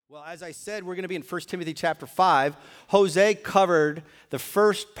Well, as I said, we're going to be in 1 Timothy chapter 5. Jose covered the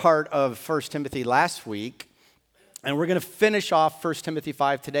first part of 1 Timothy last week, and we're going to finish off 1 Timothy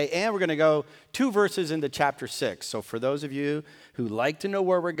 5 today, and we're going to go 2 verses into chapter 6. So for those of you who like to know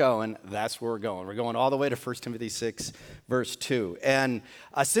where we're going, that's where we're going. We're going all the way to 1 Timothy 6, verse 2. And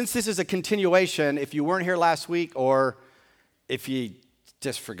since this is a continuation, if you weren't here last week or if you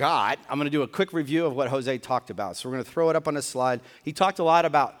just forgot, I'm going to do a quick review of what Jose talked about. So we're going to throw it up on the slide. He talked a lot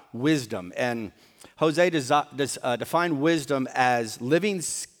about wisdom, and Jose defined wisdom as living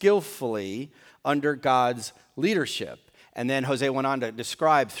skillfully under God's leadership. And then Jose went on to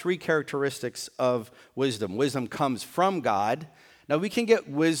describe 3 characteristics of wisdom. Wisdom comes from God. Now, we can get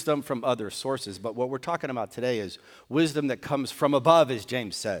wisdom from other sources, but what we're talking about today is wisdom that comes from above, as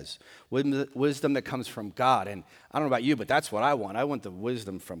James says. Wisdom that comes from God. And I don't know about you, but that's what I want. I want the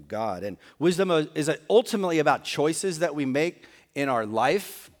wisdom from God. And wisdom is ultimately about choices that we make in our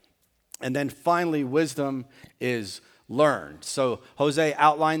life. And then finally, wisdom is learned. So Jose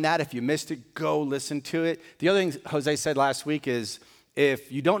outlined that. If you missed it, go listen to it. The other thing Jose said last week is,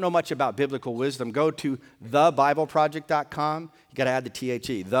 if you don't know much about biblical wisdom, go to thebibleproject.com. You got to add the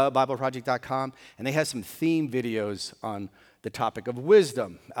THE, thebibleproject.com. And they have some theme videos on the topic of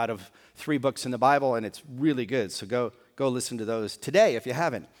wisdom out of 3 books in the Bible, and it's really good. So go listen to those today if you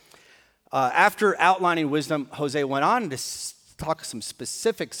haven't. After outlining wisdom, Jose went on to talk some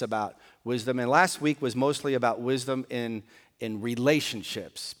specifics about wisdom. And last week was mostly about wisdom in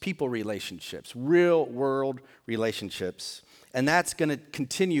relationships, people relationships, real world relationships. And that's going to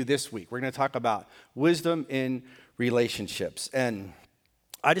continue this week. We're going to talk about wisdom in relationships. And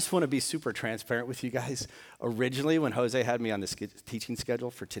I just want to be super transparent with you guys. Originally, when Jose had me on this teaching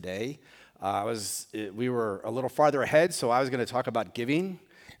schedule for today, we were a little farther ahead, so I was going to talk about giving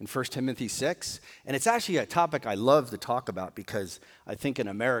in 1 Timothy 6. And it's actually a topic I love to talk about because I think in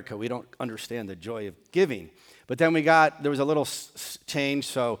America we don't understand the joy of giving. But then there was a little change,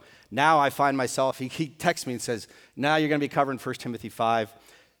 so now I find myself, he texts me and says, now you're going to be covering 1 Timothy 5,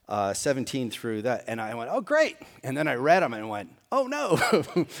 17 through that. And I went, oh, great. And then I read them and went, oh, no.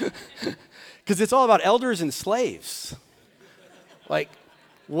 Because it's all about elders and slaves. Like,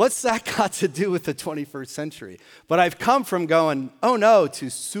 what's that got to do with the 21st century? But I've come from going, oh, no, to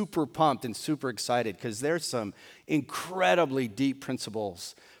super pumped and super excited because there's some incredibly deep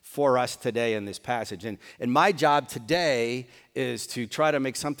principles for us today in this passage. And my job today is to try to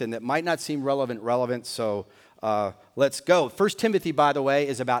make something that might not seem relevant. So let's go. 1 Timothy, by the way,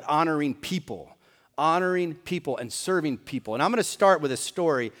 is about honoring people and serving people. And I'm going to start with a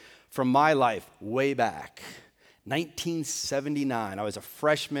story from my life way back. 1979, I was a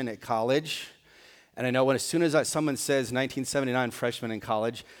freshman at college. And I know as soon as someone says 1979 freshman in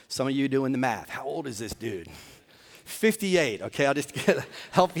college, some of you doing the math. How old is this dude? 58, okay, I'll just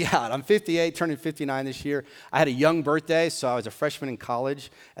help you out. I'm 58, turning 59 this year. I had a young birthday, so I was a freshman in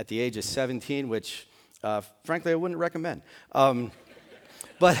college at the age of 17, which, frankly, I wouldn't recommend.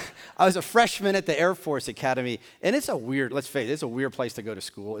 But I was a freshman at the Air Force Academy, and let's face it, it's a weird place to go to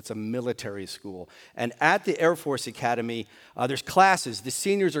school. It's a military school. And at the Air Force Academy, there's classes. The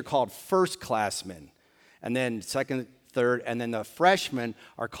seniors are called first-classmen, and then second, third, and then the freshmen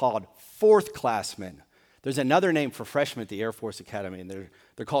are called fourth-classmen. There's another name for freshmen at the Air Force Academy, and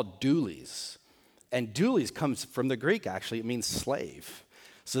they're called doolies. And doolies comes from the Greek, actually. It means slave.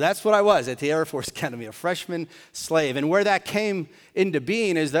 So that's what I was at the Air Force Academy, a freshman slave. And where that came into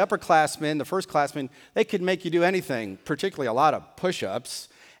being is the upperclassmen, the firstclassmen, they could make you do anything, particularly a lot of push-ups.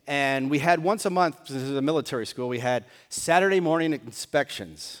 And we had once a month, this is a military school, we had Saturday morning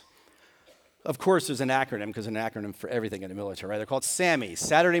inspections. Of course, there's an acronym, because there's an acronym for everything in the military, right? They're called SAMI,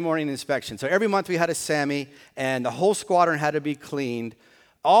 Saturday Morning Inspection. So every month we had a SAMI, and the whole squadron had to be cleaned.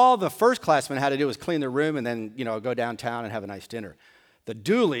 All the firstclassmen had to do was clean their room and then, go downtown and have a nice dinner. The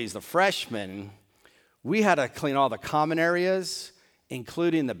doolies, the freshmen, we had to clean all the common areas,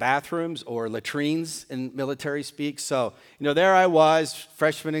 including the bathrooms or latrines in military speak. So, there I was,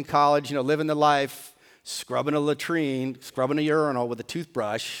 freshman in college, living the life, scrubbing a latrine, scrubbing a urinal with a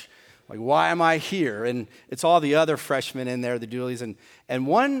toothbrush. Like, why am I here? And it's all the other freshmen in there, the doolies. And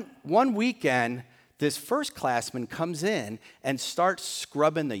one weekend, this first-classman comes in and starts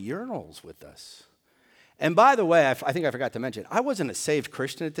scrubbing the urinals with us. And by the way, I think I forgot to mention, I wasn't a saved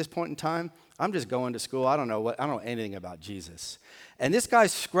Christian at this point in time. I'm just going to school. I don't know anything about Jesus. And this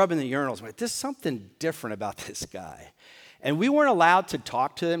guy's scrubbing the urinals. I'm like, there's something different about this guy. And we weren't allowed to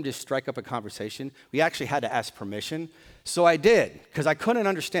talk to them, just strike up a conversation. We actually had to ask permission. So I did, because I couldn't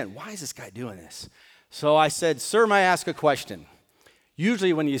understand, why is this guy doing this? So I said, sir, may I ask a question?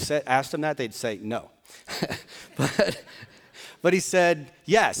 Usually when you asked them that, they'd say no. But he said,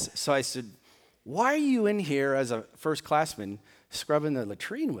 yes. So I said, why are you in here as a first classman scrubbing the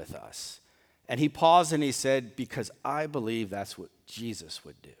latrine with us? And he paused and he said, because I believe that's what Jesus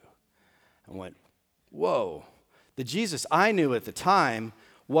would do. I went, whoa. The Jesus I knew at the time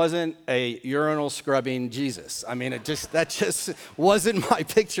wasn't a urinal scrubbing Jesus. I mean, that just wasn't my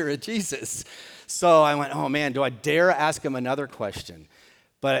picture of Jesus. So I went, oh man, do I dare ask him another question?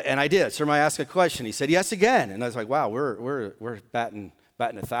 And I did. So I asked a question. He said yes again, and I was like, wow, we're batting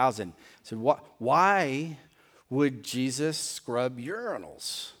 1,000. I said, why would Jesus scrub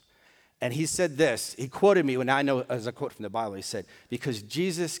urinals? And he said this. He quoted me when I know as a quote from the Bible. He said, because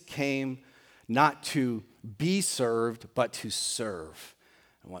Jesus came not to be served, but to serve.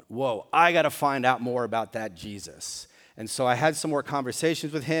 I went, whoa, I got to find out more about that Jesus. And so I had some more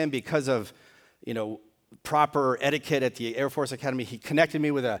conversations with him because of, proper etiquette at the Air Force Academy. He connected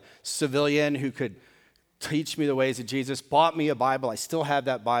me with a civilian who could teach me the ways of Jesus, bought me a Bible. I still have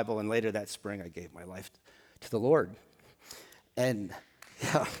that Bible. And later that spring, I gave my life to the Lord. And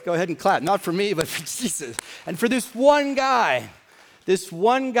yeah, go ahead and clap. Not for me, but for Jesus. And for this one guy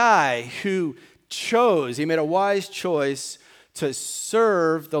who he made a wise choice to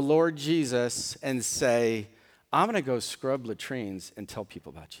serve the Lord Jesus and say, I'm going to go scrub latrines and tell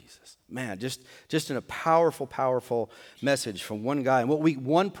people about Jesus. Man, just in a powerful, powerful message from one guy and what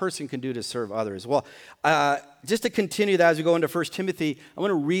one person can do to serve others. Well, just to continue that as we go into 1 Timothy, I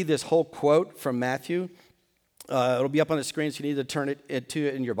want to read this whole quote from Matthew. It'll be up on the screen, so you need to turn it to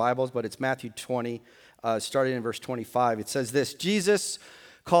it in your Bibles, but it's Matthew 20, starting in verse 25. It says this, Jesus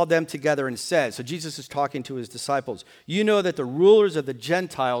called them together and said, so Jesus is talking to his disciples, you know that the rulers of the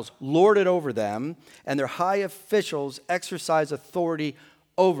Gentiles lord it over them, and their high officials exercise authority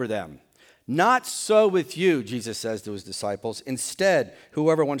over them. Not so with you, Jesus says to his disciples. Instead,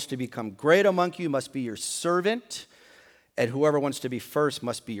 whoever wants to become great among you must be your servant, and whoever wants to be first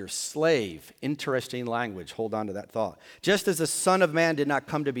must be your slave. Interesting language. Hold on to that thought. Just as the Son of Man did not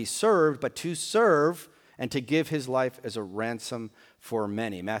come to be served, but to serve and to give his life as a ransom for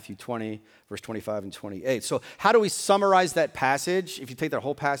many. Matthew 20, verse 25 and 28. So how do we summarize that passage? If you take that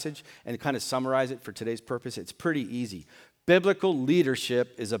whole passage and kind of summarize it for today's purpose, it's pretty easy. Biblical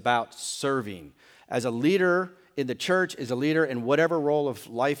leadership is about serving. As a leader in the church, as a leader in whatever role of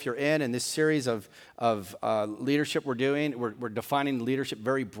life you're in this series of leadership we're doing, we're defining leadership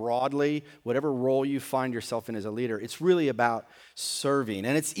very broadly. Whatever role you find yourself in as a leader, it's really about serving.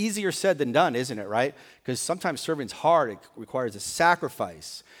 And it's easier said than done, isn't it, right? Because sometimes serving's hard. It requires a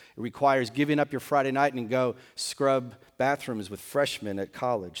sacrifice. It requires giving up your Friday night and go scrub bathrooms with freshmen at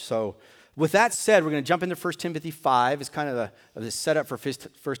college. So with that said, we're going to jump into 1 Timothy 5. It's kind of the setup for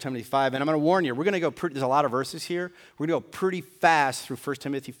 1 Timothy 5. And I'm going to warn you, we're going to go there's a lot of verses here. We're going to go pretty fast through 1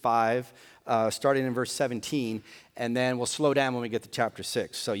 Timothy 5, starting in verse 17. And then we'll slow down when we get to chapter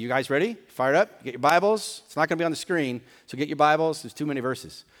 6. So you guys ready? Fired up? Get your Bibles. It's not going to be on the screen, so get your Bibles. There's too many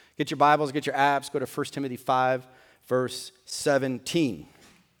verses. Get your Bibles, get your apps. Go to 1 Timothy 5, verse 17.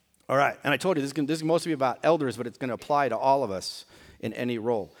 All right. And I told you, this is mostly about elders, but it's going to apply to all of us in any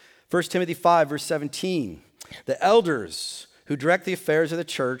role. 1 Timothy 5, verse 17, the elders who direct the affairs of the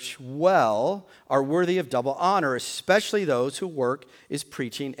church well are worthy of double honor, especially those whose work is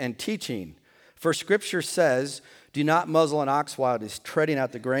preaching and teaching. For Scripture says, do not muzzle an ox while it is treading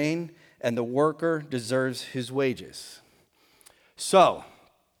out the grain, and the worker deserves his wages. So,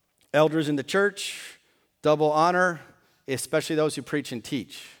 elders in the church, double honor, especially those who preach and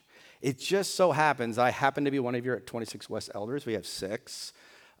teach. It just so happens, I happen to be one of your 26 West elders. We have 6.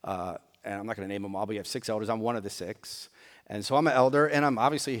 And I'm not going to name them all, but we have 6 elders. I'm one of the 6. And so I'm an elder, and I'm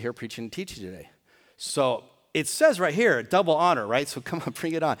obviously here preaching and teaching today. So it says right here, double honor, right? So come on,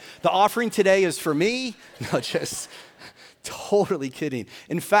 bring it on. The offering today is for me. No, just totally kidding.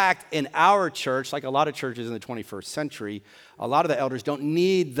 In fact, in our church, like a lot of churches in the 21st century, a lot of the elders don't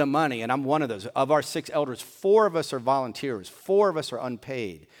need the money, and I'm one of those. Of our 6 elders, 4 of us are volunteers. 4 of us are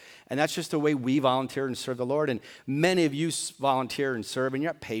unpaid. And that's just the way we volunteer and serve the Lord. And many of you volunteer and serve, and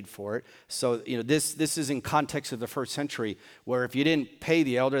you're not paid for it. So, this is in context of the first century, where if you didn't pay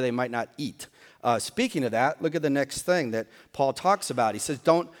the elder, they might not eat. Speaking of that, look at the next thing that Paul talks about. He says,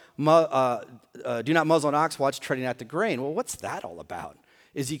 do not muzzle an ox while it's treading out the grain. Well, what's that all about?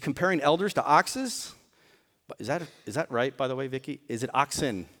 Is he comparing elders to oxes? Is that right, by the way, Vicky? Is it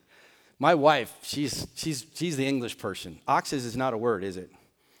oxen? My wife, she's the English person. Oxes is not a word, is it?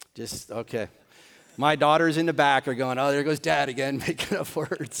 Just, okay. My daughters in the back are going, oh, there goes dad again, making up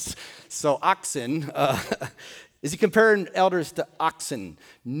words. So oxen, is he comparing elders to oxen?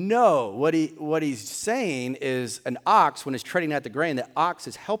 No, what he's saying is an ox, when it's treading at the grain, the ox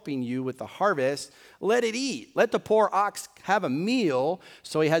is helping you with the harvest. Let it eat. Let the poor ox have a meal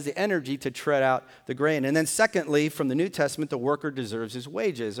so he has the energy to tread out the grain. And then secondly, from the New Testament, the worker deserves his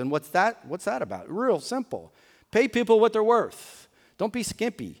wages. And what's that about? Real simple. Pay people what they're worth. Don't be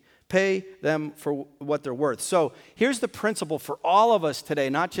skimpy. Pay them for what they're worth. So here's the principle for all of us today,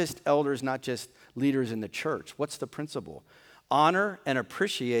 not just elders, not just leaders in the church. What's the principle? Honor and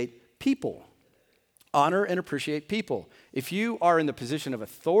appreciate people. Honor and appreciate people. If you are in the position of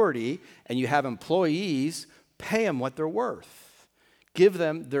authority and you have employees, pay them what they're worth. Give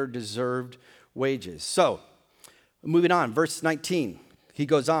them their deserved wages. So, moving on, verse 19. He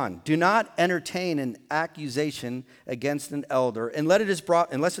goes on, do not entertain an accusation against an elder unless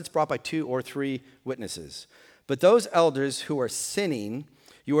it's brought by 2 or 3 witnesses. But those elders who are sinning,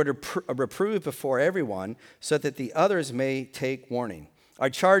 you are to reprove before everyone so that the others may take warning. I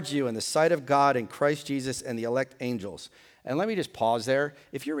charge you in the sight of God and Christ Jesus and the elect angels. And let me just pause there.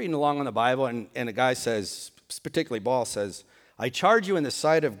 If you're reading along on the Bible and a guy says, particularly Paul says, I charge you in the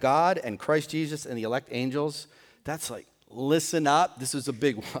sight of God and Christ Jesus and the elect angels, that's like, listen up, this is a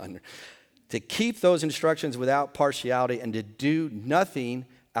big one. To keep those instructions without partiality and to do nothing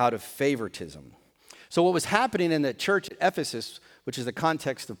out of favoritism. So what was happening in the church at Ephesus, which is the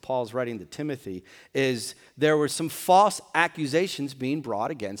context of Paul's writing to Timothy, is there were some false accusations being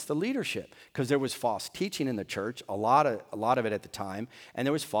brought against the leadership because there was false teaching in the church, a lot of it at the time, and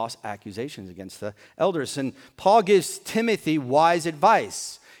there was false accusations against the elders. And Paul gives Timothy wise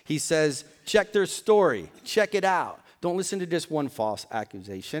advice. He says, check their story, check it out. Don't listen to just one false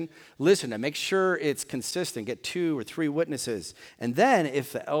accusation. Listen and make sure it's consistent. Get 2 or 3 witnesses. And then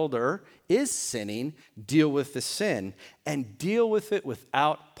if the elder is sinning, deal with the sin and deal with it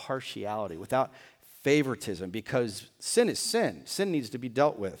without partiality, without favoritism, because sin is sin. Sin needs to be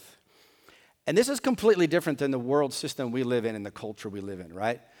dealt with. And this is completely different than the world system we live in and the culture we live in,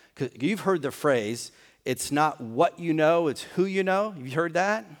 right? Because you've heard the phrase, it's not what you know, it's who you know. Have you heard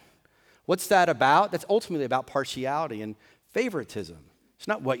that? What's that about? That's ultimately about partiality and favoritism. It's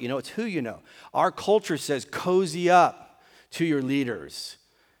not what you know, it's who you know. Our culture says cozy up to your leaders.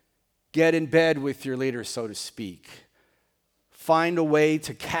 Get in bed with your leaders, so to speak. Find a way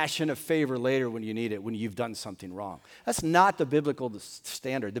to cash in a favor later when you need it, when you've done something wrong. That's not the biblical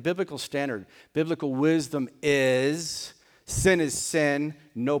standard. The biblical standard, biblical wisdom is sin,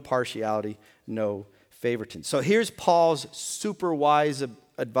 no partiality, no favoritism. So here's Paul's super wise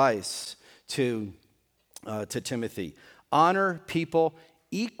advice to Timothy. Honor people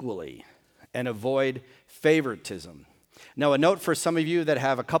equally and avoid favoritism. Now, a note for some of you that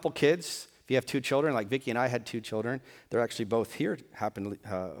have a couple kids. If you have 2 children, like Vicki and I had 2 children, they're actually both here,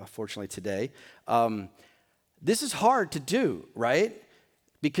 fortunately, today. This is hard to do, right?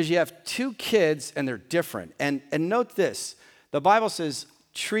 Because you have 2 kids and they're different. And note this, the Bible says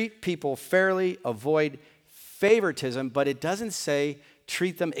treat people fairly, avoid favoritism, but it doesn't say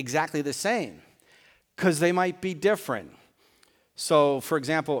treat them exactly the same because they might be different. So, for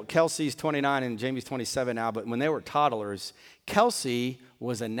example, Kelsey's 29 and Jamie's 27 now, but when they were toddlers, Kelsey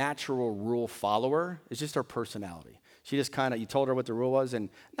was a natural rule follower. It's just her personality. She just you told her what the rule was, and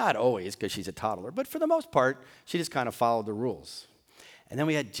not always because she's a toddler, but for the most part, she just kind of followed the rules. And then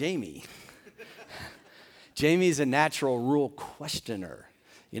we had Jamie. Jamie's a natural rule questioner.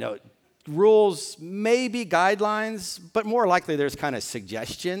 Rules, maybe guidelines, but more likely there's kind of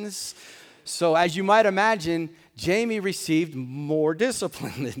suggestions. So as you might imagine, Jamie received more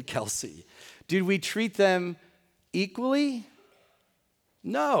discipline than Kelsey. Did we treat them equally?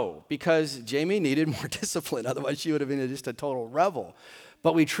 No, because Jamie needed more discipline. Otherwise, she would have been just a total rebel.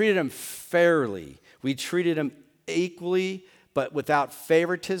 But we treated him fairly. We treated him equally, but without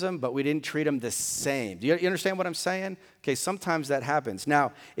favoritism, but we didn't treat them the same. Do you understand what I'm saying? Okay, sometimes that happens.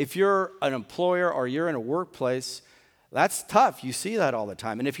 Now, if you're an employer or you're in a workplace, that's tough. You see that all the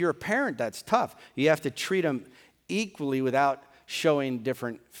time. And if you're a parent, that's tough. You have to treat them equally without showing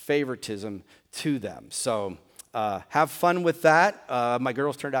different favoritism to them. So have fun with that. My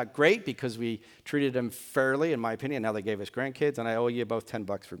girls turned out great because we treated them fairly, in my opinion. Now they gave us grandkids, and I owe you both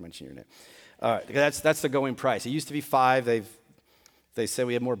 $10 for mentioning it. That's the going price. It used to be 5. They say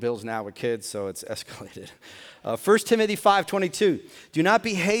we have more bills now with kids, so it's escalated. 1 Timothy 5:22. Do not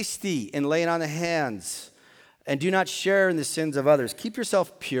be hasty in laying on the hands, and do not share in the sins of others. Keep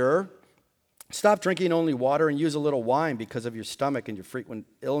yourself pure. Stop drinking only water and use a little wine because of your stomach and your frequent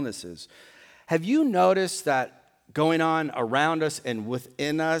illnesses. Have you noticed that going on around us and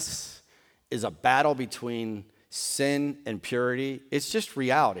within us is a battle between sin and purity. It's just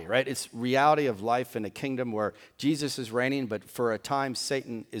reality, right? It's reality of life in a kingdom where Jesus is reigning, but for a time,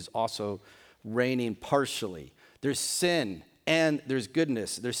 Satan is also reigning partially. There's sin and there's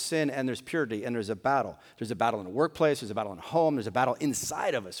goodness. There's sin and there's purity, and there's a battle. There's a battle in the workplace. There's a battle in the home. There's a battle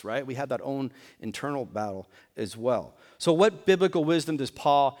inside of us, right? We have that own internal battle as well. So what biblical wisdom does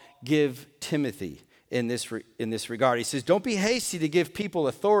Paul give Timothy in this regard? He says, don't be hasty to give people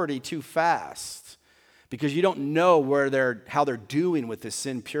authority too fast, because you don't know how they're doing with this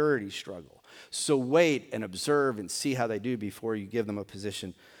sin purity struggle. So wait and observe and see how they do before you give them a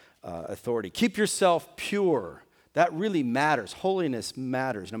position authority. Keep yourself pure. That really matters. Holiness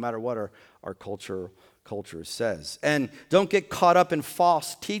matters no matter what our culture says. And don't get caught up in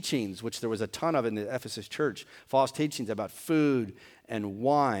false teachings, which there was a ton of in the Ephesus church. False teachings about food and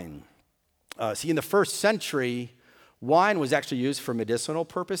wine. See, in the first century, wine was actually used for medicinal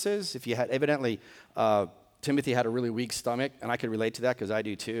purposes. If you had, evidently, Timothy had a really weak stomach, and I could relate to that because I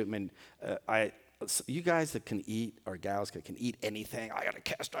do too. I mean, you guys that can eat, or gals that can eat anything, I got a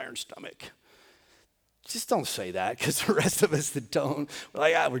cast iron stomach. Just don't say that, because the rest of us that don't,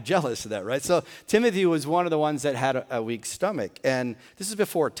 we're jealous of that, right? So Timothy was one of the ones that had a weak stomach, and this is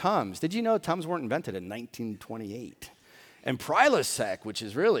before Tums. Did you know Tums weren't invented in 1928? And Prilosec, which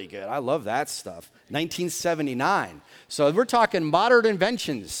is really good, I love that stuff, 1979. So we're talking modern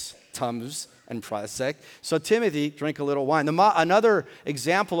inventions, Tums and Prilosec. So Timothy, drink a little wine. Another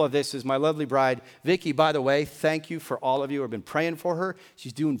example of this is my lovely bride, Vicky. By the way, thank you for all of you who have been praying for her.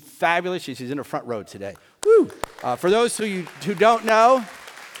 She's doing fabulous. She's in the front row today. Woo! For those who don't know,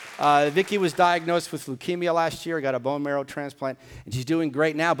 Vicky was diagnosed with leukemia last year, got a bone marrow transplant, and she's doing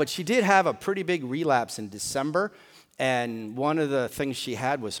great now. But she did have a pretty big relapse in December. And one of the things she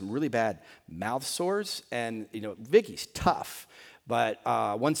had was some really bad mouth sores. And, Vicky's tough. But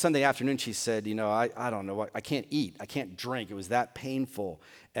one Sunday afternoon, she said, I don't know what, I can't eat, I can't drink. It was that painful.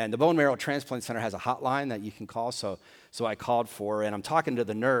 And the Bone Marrow Transplant Center has a hotline that you can call. So I called for her, and I'm talking to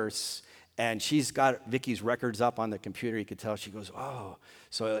the nurse, and she's got Vicky's records up on the computer. You could tell. She goes, oh,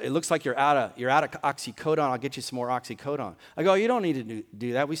 so it looks like you're out of oxycodone. I'll get you some more oxycodone. I go, you don't need to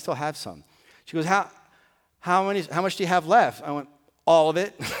do that. We still have some. She goes, how much do you have left? I went, all of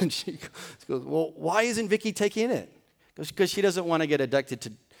it. And she goes, well, why isn't Vicky taking it? Because she doesn't want to get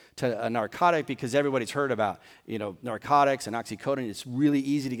addicted to a narcotic, because everybody's heard about, narcotics and oxycodone. It's really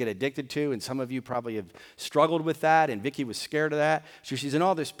easy to get addicted to, and some of you probably have struggled with that, and Vicky was scared of that. So she's in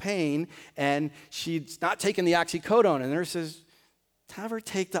all this pain, and she's not taking the oxycodone. And the nurse says, have her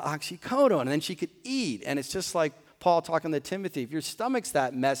take the oxycodone, and then she could eat. And it's just like Paul talking to Timothy. If your stomach's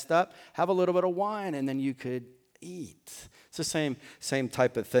that messed up, have a little bit of wine, and then you could eat. It's the same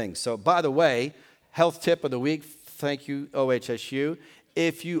type of thing. So, by the way, health tip of the week. Thank you, OHSU.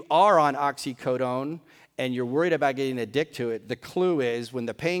 If you are on oxycodone and you're worried about getting addicted to it, the clue is when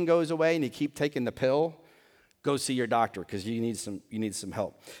the pain goes away and you keep taking the pill, go see your doctor, because you need some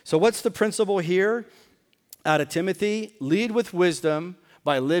help. So what's the principle here out of Timothy? Lead with wisdom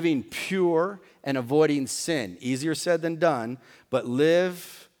by living pure and avoiding sin. Easier said than done, but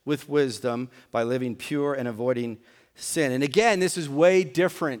live with wisdom by living pure and avoiding sin. And again, this is way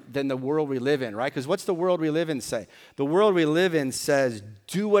different than the world we live in, right? Because what's the world we live in say? The world we live in says,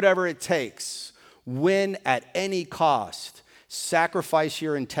 do whatever it takes, win at any cost, sacrifice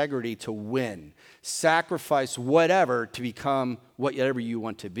your integrity to win, sacrifice whatever to become whatever you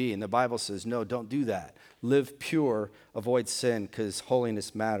want to be. And the Bible says, no, don't do that. Live pure, avoid sin, because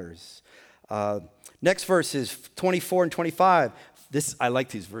holiness matters. Next verse is 24 and 25. I like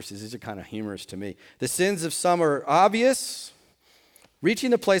these verses. These are kind of humorous to me. The sins of some are obvious,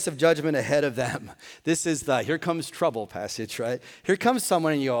 reaching the place of judgment ahead of them. This is the here comes trouble passage, right? Here comes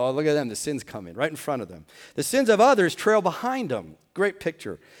someone and you go, oh, look at them. The sin's coming right in front of them. The sins of others trail behind them. Great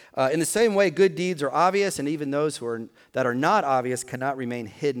picture. In the same way, good deeds are obvious, and even those that are not obvious cannot remain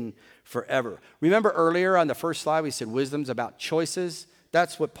hidden forever. Remember earlier on the first slide, we said wisdom's about choices.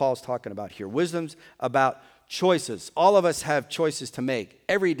 That's what Paul's talking about here. Wisdom's about choices. All of us have choices to make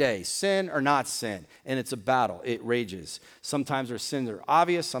every day, sin or not sin, and it's a battle. It rages. Sometimes our sins are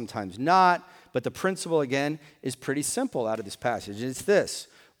obvious, sometimes not, but the principle, again, is pretty simple out of this passage. It's this: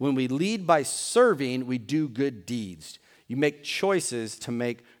 when we lead by serving, we do good deeds. You make choices to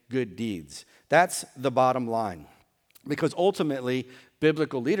make good deeds. That's the bottom line, because ultimately,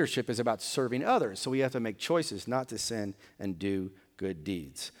 biblical leadership is about serving others, so we have to make choices not to sin and do good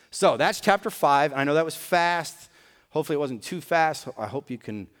deeds. So that's chapter 5. I know that was fast. Hopefully it wasn't too fast. I hope you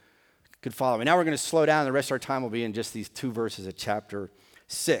could follow me. Now we're going to slow down. The rest of our time will be in just these 2 verses of chapter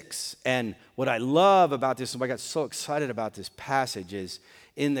 6. And what I love about this, and why I got so excited about this passage is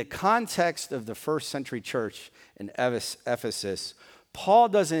in the context of the first century church in Ephesus, Paul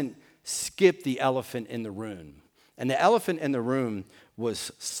doesn't skip the elephant in the room. And the elephant in the room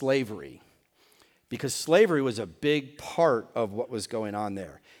was slavery, because slavery was a big part of what was going on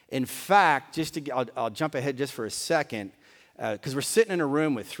there. In fact, I'll jump ahead just for a second, because we're sitting in a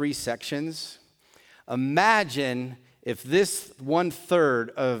room with 3 sections. Imagine if this 1/3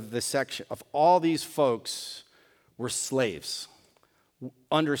 of the section, of all these folks were slaves,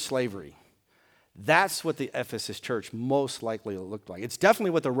 under slavery. That's what the Ephesus church most likely looked like. It's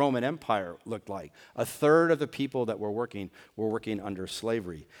definitely what the Roman Empire looked like. 1/3 of the people that were working under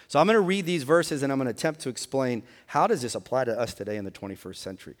slavery. So I'm going to read these verses, and I'm going to attempt to explain how does this apply to us today in the 21st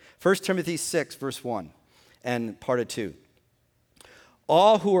century. 1 Timothy 6, verse 1, and part of 2.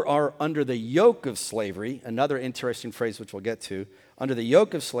 All who are under the yoke of slavery, another interesting phrase which we'll get to, under the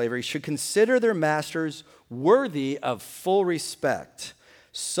yoke of slavery, should consider their masters worthy of full respect,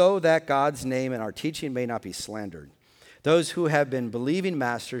 so that God's name and our teaching may not be slandered. Those who have been believing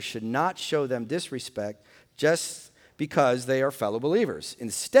masters should not show them disrespect just because they are fellow believers.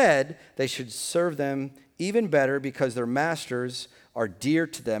 Instead, they should serve them even better because their masters are dear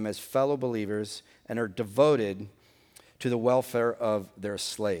to them as fellow believers and are devoted to the welfare of their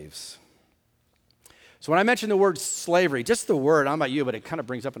slaves. So when I mention the word slavery, just the word, I don't know about you, but it kind of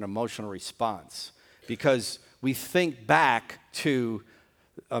brings up an emotional response, because we think back to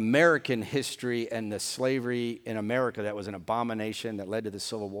American history and the slavery in America that was an abomination that led to the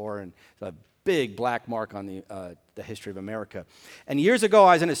Civil War and a big black mark on the history of America. And years ago,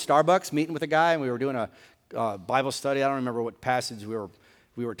 I was in a Starbucks meeting with a guy, and we were doing a Bible study. I don't remember what passage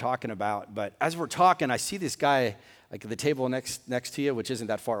we were talking about, but as we're talking, I see this guy like at the table next to you, which isn't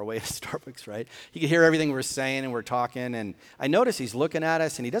that far away at Starbucks, right? You can hear everything we're saying and we're talking, and I notice he's looking at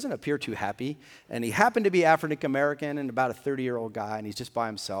us, and he doesn't appear too happy, and he happened to be African American and about a 30-year-old guy, and he's just by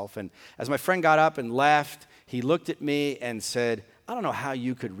himself. And as my friend got up and left, he looked at me and said, "I don't know how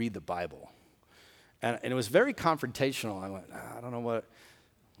you could read the Bible." And it was very confrontational. I went, I don't know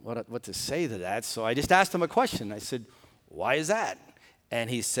what to say to that. So I just asked him a question. I said, "Why is that?" And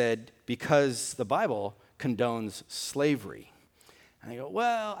he said, "Because the Bible condones slavery." And I go,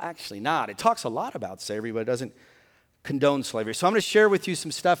 "Well, actually not. It talks a lot about slavery, but it doesn't condone slavery." So I'm going to share with you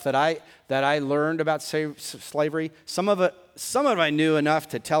some stuff that I learned about slavery. Some of it I knew enough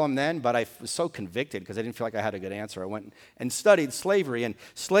to tell him then, but I was so convicted because I didn't feel like I had a good answer. I went and studied slavery, and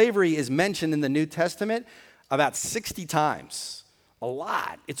slavery is mentioned in the New Testament about 60 times. A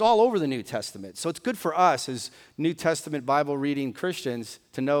lot. It's all over the New Testament. So it's good for us as New Testament Bible reading Christians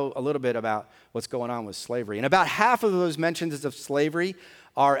to know a little bit about what's going on with slavery. And about half of those mentions of slavery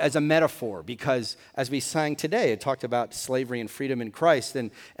are as a metaphor, because as we sang today, it talked about slavery and freedom in Christ. And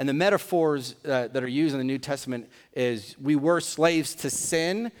the metaphors that are used in the New Testament is, we were slaves to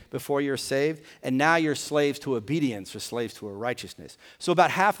sin before you're saved, and now you're slaves to obedience, or slaves to a righteousness. So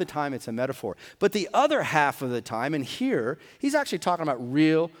about half the time it's a metaphor. But the other half of the time, and here, he's actually talking about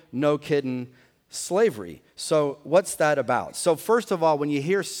real, no kidding slavery. So what's that about? So first of all, when you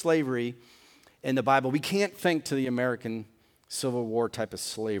hear slavery in the Bible, we can't think to the American Civil War type of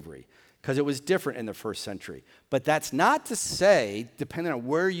slavery, because it was different in the first century. But that's not to say, depending on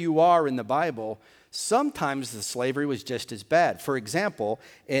where you are in the Bible, sometimes the slavery was just as bad. For example,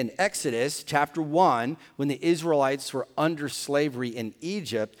 in Exodus chapter 1, when the Israelites were under slavery in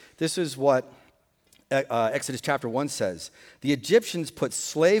Egypt, this is what Exodus chapter 1 says. The Egyptians put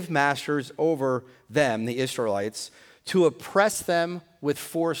slave masters over them, the Israelites, to oppress them with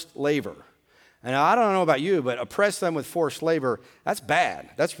forced labor. And I don't know about you, but oppress them with forced labor, that's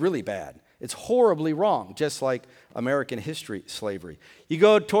bad. That's really bad. It's horribly wrong, just like American history slavery. You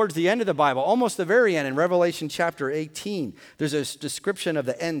go towards the end of the Bible, almost the very end, in Revelation chapter 18, there's a description of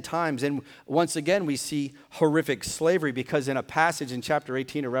the end times. And once again, we see horrific slavery, because in a passage in chapter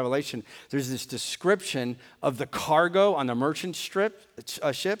 18 of Revelation, there's this description of the cargo on the merchant ships,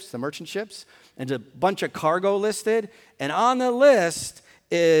 and a bunch of cargo listed. And on the list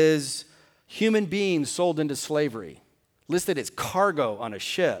is human beings sold into slavery, listed as cargo on a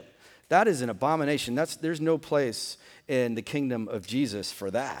ship. That is an abomination. There's no place in the kingdom of Jesus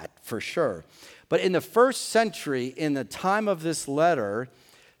for that, for sure. But in the first century, in the time of this letter,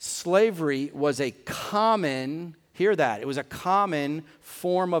 slavery was a common, hear that, it was a common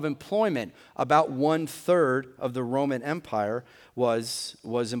form of employment. About 1/3 of the Roman Empire was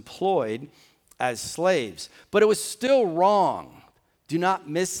employed as slaves. But it was still wrong. Do not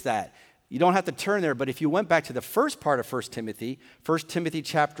miss that. You don't have to turn there, but if you went back to the first part of 1 Timothy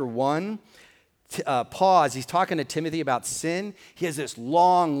chapter 1, Paul, as he's talking to Timothy about sin, he has this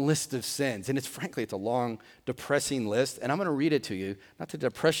long list of sins. And it's a long, depressing list. And I'm going to read it to you, not to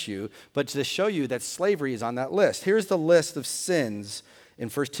depress you, but to show you that slavery is on that list. Here's the list of sins in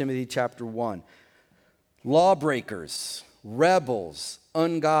 1 Timothy chapter 1. Lawbreakers, rebels,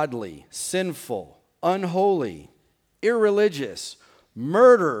 ungodly, sinful, unholy, irreligious,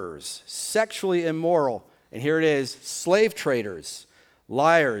 murderers, sexually immoral, and here it is, slave traders,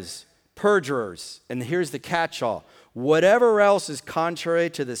 liars, perjurers, and here's the catch-all, whatever else is contrary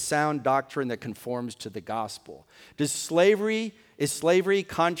to the sound doctrine that conforms to the gospel. Is slavery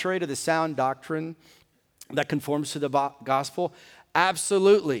contrary to the sound doctrine that conforms to the gospel?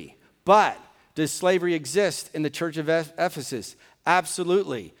 Absolutely. But does slavery exist in the church of Ephesus?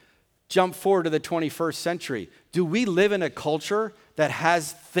 Absolutely. Jump forward to the 21st century. Do we live in a culture that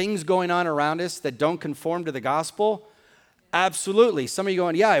has things going on around us that don't conform to the gospel? Absolutely. Some of you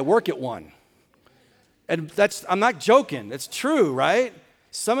going, yeah, I work at one. And I'm not joking. That's true, right?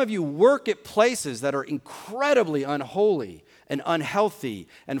 Some of you work at places that are incredibly unholy and unhealthy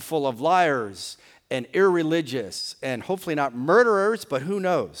and full of liars and irreligious and hopefully not murderers, but who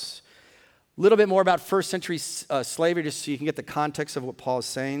knows? A little bit more about first century slavery, just so you can get the context of what Paul is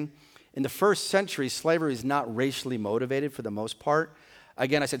saying. In the first century, slavery is not racially motivated for the most part.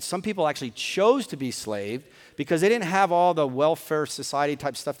 Again, I said some people actually chose to be slaves because they didn't have all the welfare society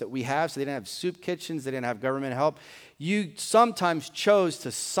type stuff that we have. So they didn't have soup kitchens. They didn't have government help. You sometimes chose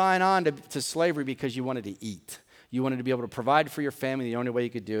to sign on to slavery because you wanted to eat. You wanted to be able to provide for your family. The only way you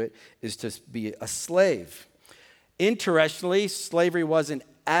could do it is to be a slave. Interestingly, slavery wasn't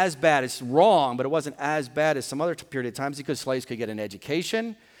as bad. It's wrong, but it wasn't as bad as some other period of times because slaves could get an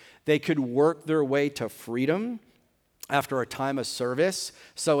education. They could work their way to freedom after a time of service.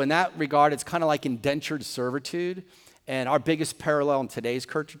 So in that regard, it's kind of like indentured servitude. And our biggest parallel in today's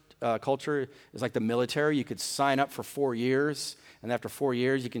culture is like the military. You could sign up for 4 years, and after 4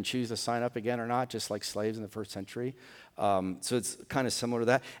 years, you can choose to sign up again or not, just like slaves in the first century. So it's kind of similar to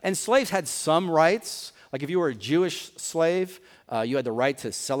that. And slaves had some rights. Like if you were a Jewish slave, you had the right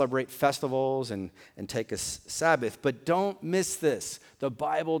to celebrate festivals and take a Sabbath. But don't miss this. The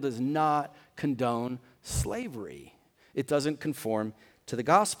Bible does not condone slavery. It doesn't conform to the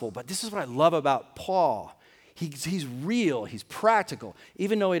gospel. But this is what I love about Paul. He's real. He's practical.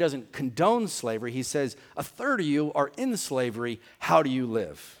 Even though he doesn't condone slavery, he says, a third of you are in slavery. How do you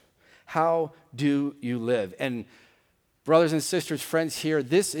live? How do you live? And brothers and sisters, friends here,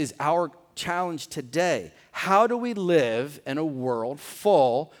 this is our challenge today. How do we live in a world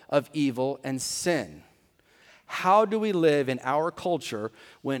full of evil and sin? How do we live in our culture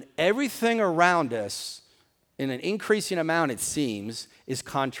when everything around us, in an increasing amount it seems, is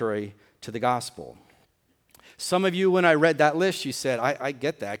contrary to the gospel? Some of you, when I read that list, you said, I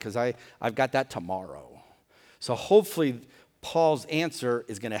get that because I've got that tomorrow. So hopefully Paul's answer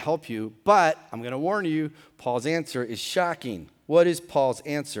is going to help you, but I'm going to warn you, Paul's answer is shocking. What is Paul's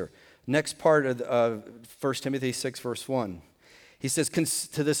answer? Next part of 1 Timothy 6, verse 1. He says,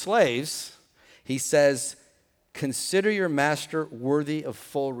 to the slaves, he says, consider your master worthy of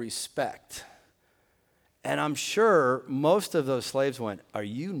full respect. And I'm sure most of those slaves went, are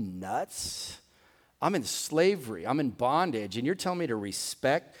you nuts? I'm in slavery. I'm in bondage. And you're telling me to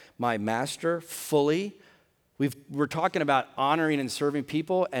respect my master fully? We're talking about honoring and serving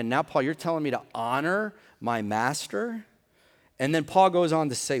people. And now, Paul, you're telling me to honor my master? And then Paul goes on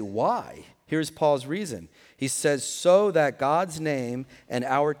to say why. Here's Paul's reason. He says, so that God's name and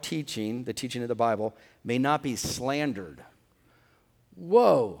our teaching, the teaching of the Bible, may not be slandered.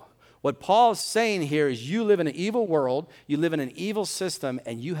 Whoa. What Paul's saying here is you live in an evil world, you live in an evil system,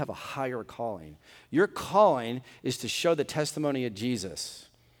 and you have a higher calling. Your calling is to show the testimony of Jesus.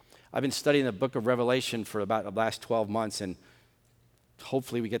 I've been studying the book of Revelation for about the last 12 months, and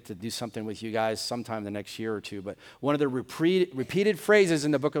hopefully we get to do something with you guys sometime the next year or two. But one of the repeated phrases in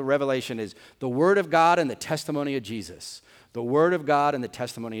the book of Revelation is the word of God and the testimony of Jesus. The word of God and the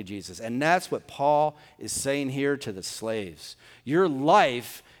testimony of Jesus. And that's what Paul is saying here to the slaves. Your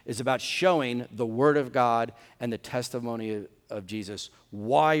life is about showing the word of God and the testimony of Jesus,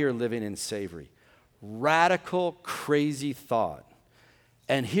 why you're living in slavery. Radical, crazy thought.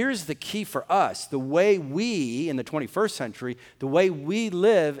 And here's the key for us. The way we, in the 21st century, the way we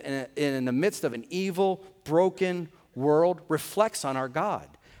live in the midst of an evil, broken world reflects on our God,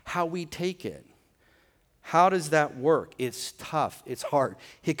 how we take it. How does that work? It's tough. It's hard.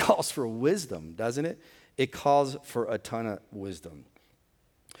 It calls for wisdom, doesn't it? It calls for a ton of wisdom.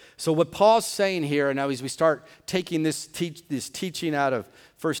 So what Paul's saying here, and now as we start taking this teaching out of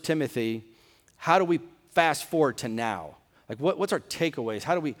 1 Timothy, how do we fast forward to now? Like what's our takeaways?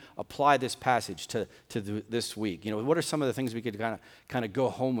 How do we apply this passage to this week? What are some of the things we could kind of go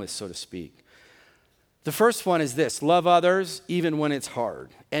home with, so to speak? The first one is this: love others even when it's hard.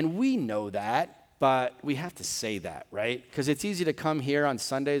 And we know that, but we have to say that, right? Because it's easy to come here on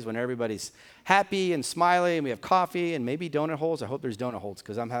Sundays when everybody's happy and smiley and we have coffee and maybe donut holes. I hope there's donut holes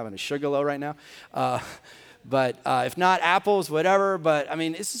because I'm having a sugar low right now. But if not, apples, whatever. But I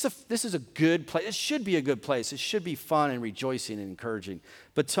mean, this is a good place. It should be a good place. It should be fun and rejoicing and encouraging.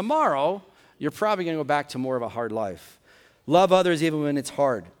 But tomorrow, you're probably going to go back to more of a hard life. Love others even when it's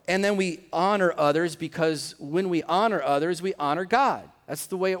hard. And then we honor others, because when we honor others, we honor God. That's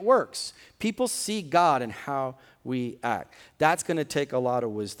the way it works. People see God in how we act. That's going to take a lot of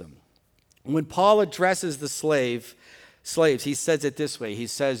wisdom. When Paul addresses the slaves, he says it this way. He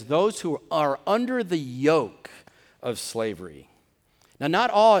says, those who are under the yoke of slavery. Now, not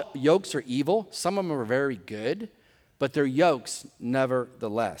all yokes are evil. Some of them are very good, but they're yokes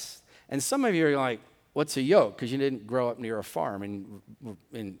nevertheless. And some of you are like, what's a yoke? Because you didn't grow up near a farm. And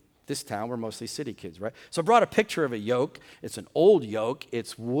in this town, we're mostly city kids, right? So I brought a picture of a yoke. It's an old yoke.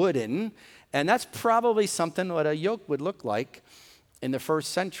 It's wooden. And that's probably something what a yoke would look like in the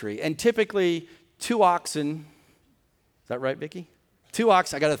first century. And typically, 2 oxen. Is that right, Vicki? 2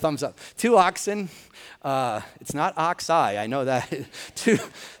 oxen. I got a thumbs up. 2 oxen. It's not ox I know that.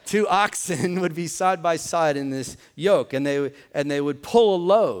 two oxen would be side by side in this yoke, and they would pull a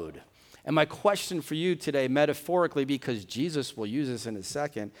load. And my question for you today, metaphorically, because Jesus will use this in a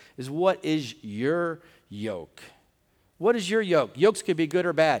second, is what is your yoke? What is your yoke? Yokes could be good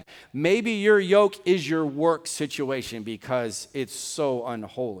or bad. Maybe your yoke is your work situation because it's so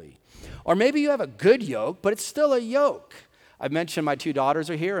unholy. Or maybe you have a good yoke, but it's still a yoke. I mentioned my 2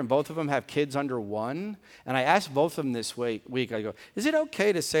 daughters are here, and both of them have kids under 1. And I asked both of them this week, I go, is it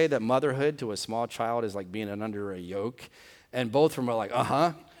okay to say that motherhood to a small child is like being under a yoke? And both of them are like,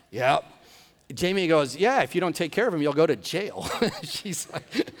 yeah. Jamie goes, yeah, if you don't take care of him, you'll go to jail. She's like,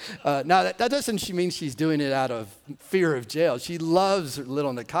 now that doesn't mean she's doing it out of fear of jail. She loves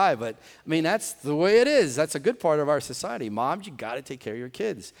little Nakai, but I mean, that's the way it is. That's a good part of our society. Moms, you got to take care of your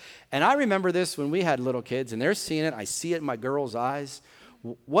kids. And I remember this when we had little kids, and they're seeing it. I see it in my girls' eyes.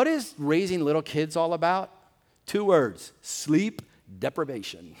 What is raising little kids all about? 2 words: sleep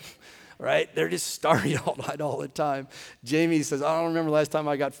deprivation. Right? They're just starry all night all the time. Jamie says, I don't remember the last time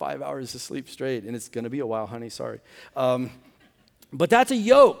I got 5 hours of sleep straight. And it's going to be a while, honey. Sorry. But that's a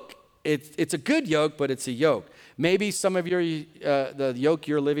yoke. It's a good yoke, but it's a yoke. Maybe some of the yoke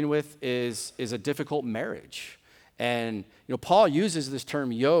you're living with is a difficult marriage. And Paul uses this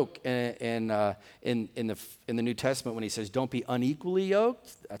term yoke in the New Testament when he says, don't be unequally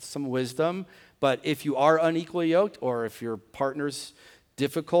yoked. That's some wisdom. But if you are unequally yoked, or if your partner's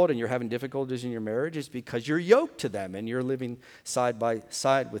difficult and you're having difficulties in your marriage, is because you're yoked to them and you're living side by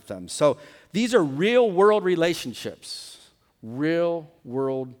side with them. So these are real world relationships, and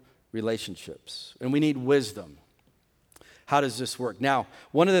we need wisdom. How does this work? Now,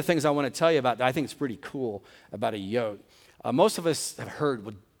 one of the things I want to tell you about that I think is pretty cool about a yoke, most of us have heard,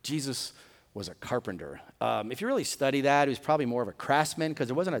 well, Jesus was a carpenter. If you really study that, he was probably more of a craftsman, because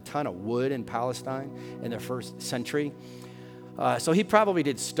there wasn't a ton of wood in Palestine in the first century. So he probably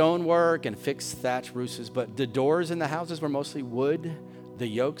did stonework and fixed thatch roofs, but the doors in the houses were mostly wood. The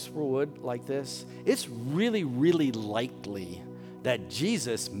yokes were wood like this. It's really, really likely that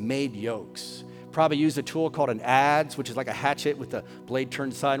Jesus made yokes. Probably used a tool called an adze, which is like a hatchet with the blade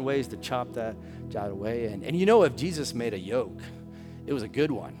turned sideways to chop that away. And if Jesus made a yoke, it was a good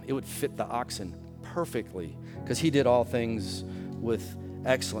one. It would fit the oxen perfectly, because he did all things with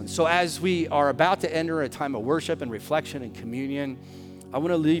excellence. So as we are about to enter a time of worship and reflection and communion, I want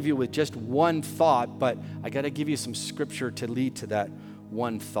to leave you with just one thought, but I got to give you some scripture to lead to that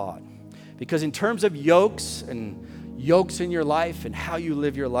one thought. Because in terms of yokes and yokes in your life and how you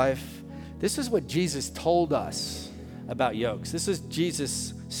live your life, this is what Jesus told us about yokes. This is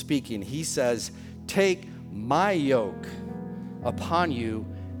Jesus speaking. He says, take my yoke upon you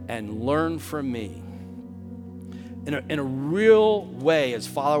and learn from me. In a real way, as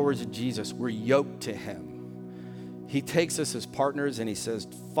followers of Jesus, we're yoked to him. He takes us as partners and he says,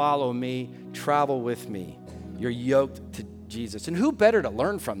 follow me, travel with me. You're yoked to Jesus. And who better to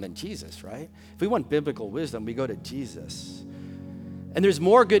learn from than Jesus, right? If we want biblical wisdom, we go to Jesus. And there's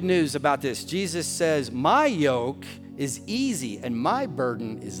more good news about this. Jesus says, my yoke is easy and my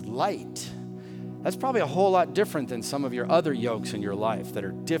burden is light. That's probably a whole lot different than some of your other yokes in your life that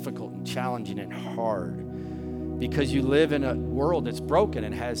are difficult and challenging and hard, because you live in a world that's broken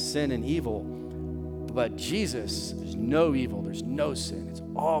and has sin and evil. But Jesus, there's no evil, there's no sin. It's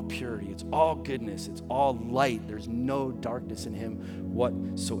all purity, it's all goodness, it's all light. There's no darkness in him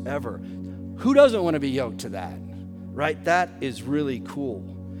whatsoever. Who doesn't want to be yoked to that, right? That is really cool.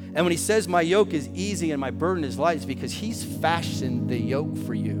 And when he says my yoke is easy and my burden is light, it's because he's fashioned the yoke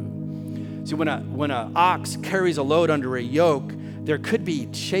for you. See, when an ox carries a load under a yoke, there could be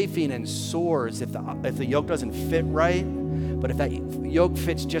chafing and sores if the yoke doesn't fit right. But if that yoke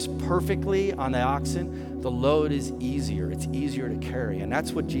fits just perfectly on the oxen, the load is easier. It's easier to carry. And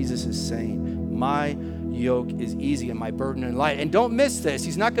that's what Jesus is saying. My yoke is easy and my burden is light. And don't miss this.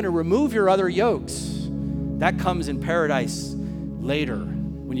 He's not going to remove your other yokes. That comes in paradise later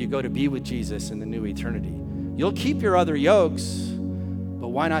when you go to be with Jesus in the new eternity. You'll keep your other yokes, but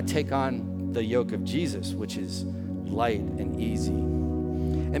why not take on the yoke of Jesus, which is light and easy?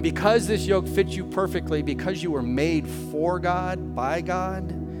 And because this yoke fits you perfectly, because you were made for God, by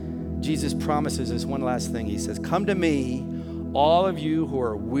God, Jesus promises this one last thing. He says, come to me, all of you who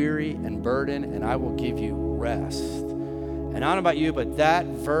are weary and burdened, and I will give you rest. And I don't know about you, but that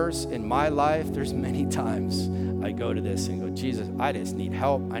verse in my life, there's many times I go to this and go, Jesus, I just need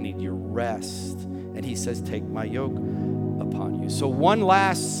help. I need your rest. And he says, take my yoke upon you. So one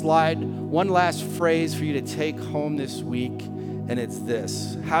last slide, one last phrase for you to take home this week. And it's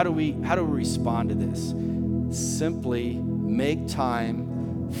this. How do we respond to this? Simply make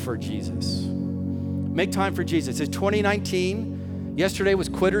time for Jesus. Make time for Jesus. It's 2019. Yesterday was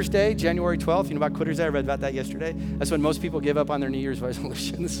Quitter's Day, January 12th. You know about Quitter's Day? I read about that yesterday. That's when most people give up on their New Year's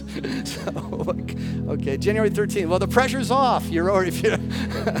resolutions. Okay, January 13th. Well, the pressure's off. You're already.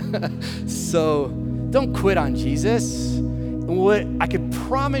 So don't quit on Jesus. I could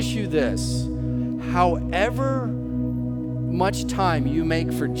promise you this. However much time you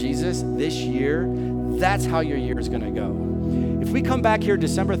make for Jesus this year, that's how your year is going to go. If we come back here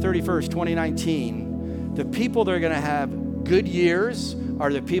December 31st, 2019, the people that are going to have good years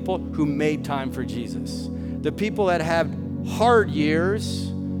are the people who made time for Jesus. The people that have hard years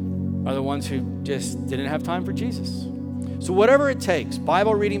are the ones who just didn't have time for Jesus. So whatever it takes,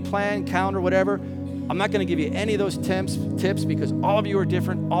 Bible reading plan, calendar, whatever, I'm not going to give you any of those tips because all of you are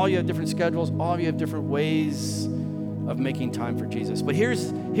different, all you have different schedules, all of you have different ways of making time for Jesus. But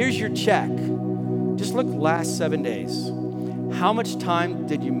here's your check. Just look last 7 days. How much time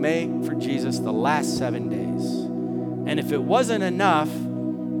did you make for Jesus the last 7 days? And if it wasn't enough,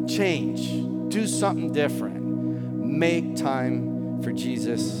 change. Do something different. Make time for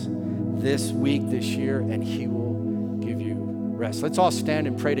Jesus this week, this year, and he will give you rest. Let's all stand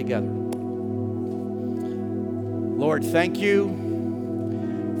and pray together. Lord, thank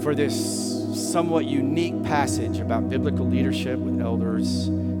you for this somewhat unique passage about biblical leadership with elders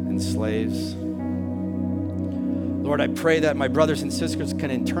and slaves. Lord, I pray that my brothers and sisters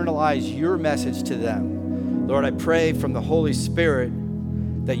can internalize your message to them. Lord, I pray from the Holy Spirit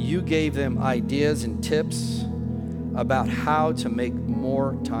that you gave them ideas and tips about how to make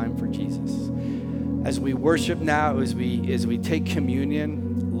more time for Jesus. As we worship now, as we take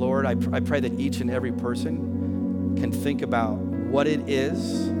communion, Lord, I pray that each and every person can think about what it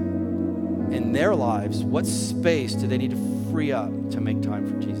is in their lives, what space do they need to free up to make time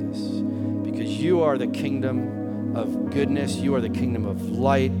for Jesus? Because you are the kingdom of goodness. You are the kingdom of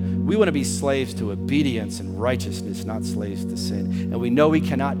light. We want to be slaves to obedience and righteousness, not slaves to sin. And we know we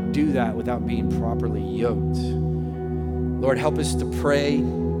cannot do that without being properly yoked. Lord, help us to pray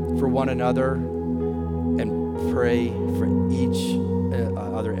for one another and pray for each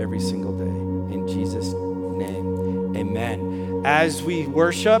other every single day. In Jesus' name, amen. As we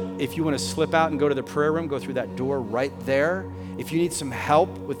worship, if you want to slip out and go to the prayer room, go through that door right there. If you need some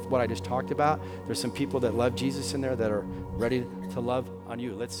help with what I just talked about, there's some people that love Jesus in there that are ready to love on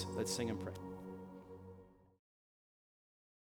you. Let's sing and pray.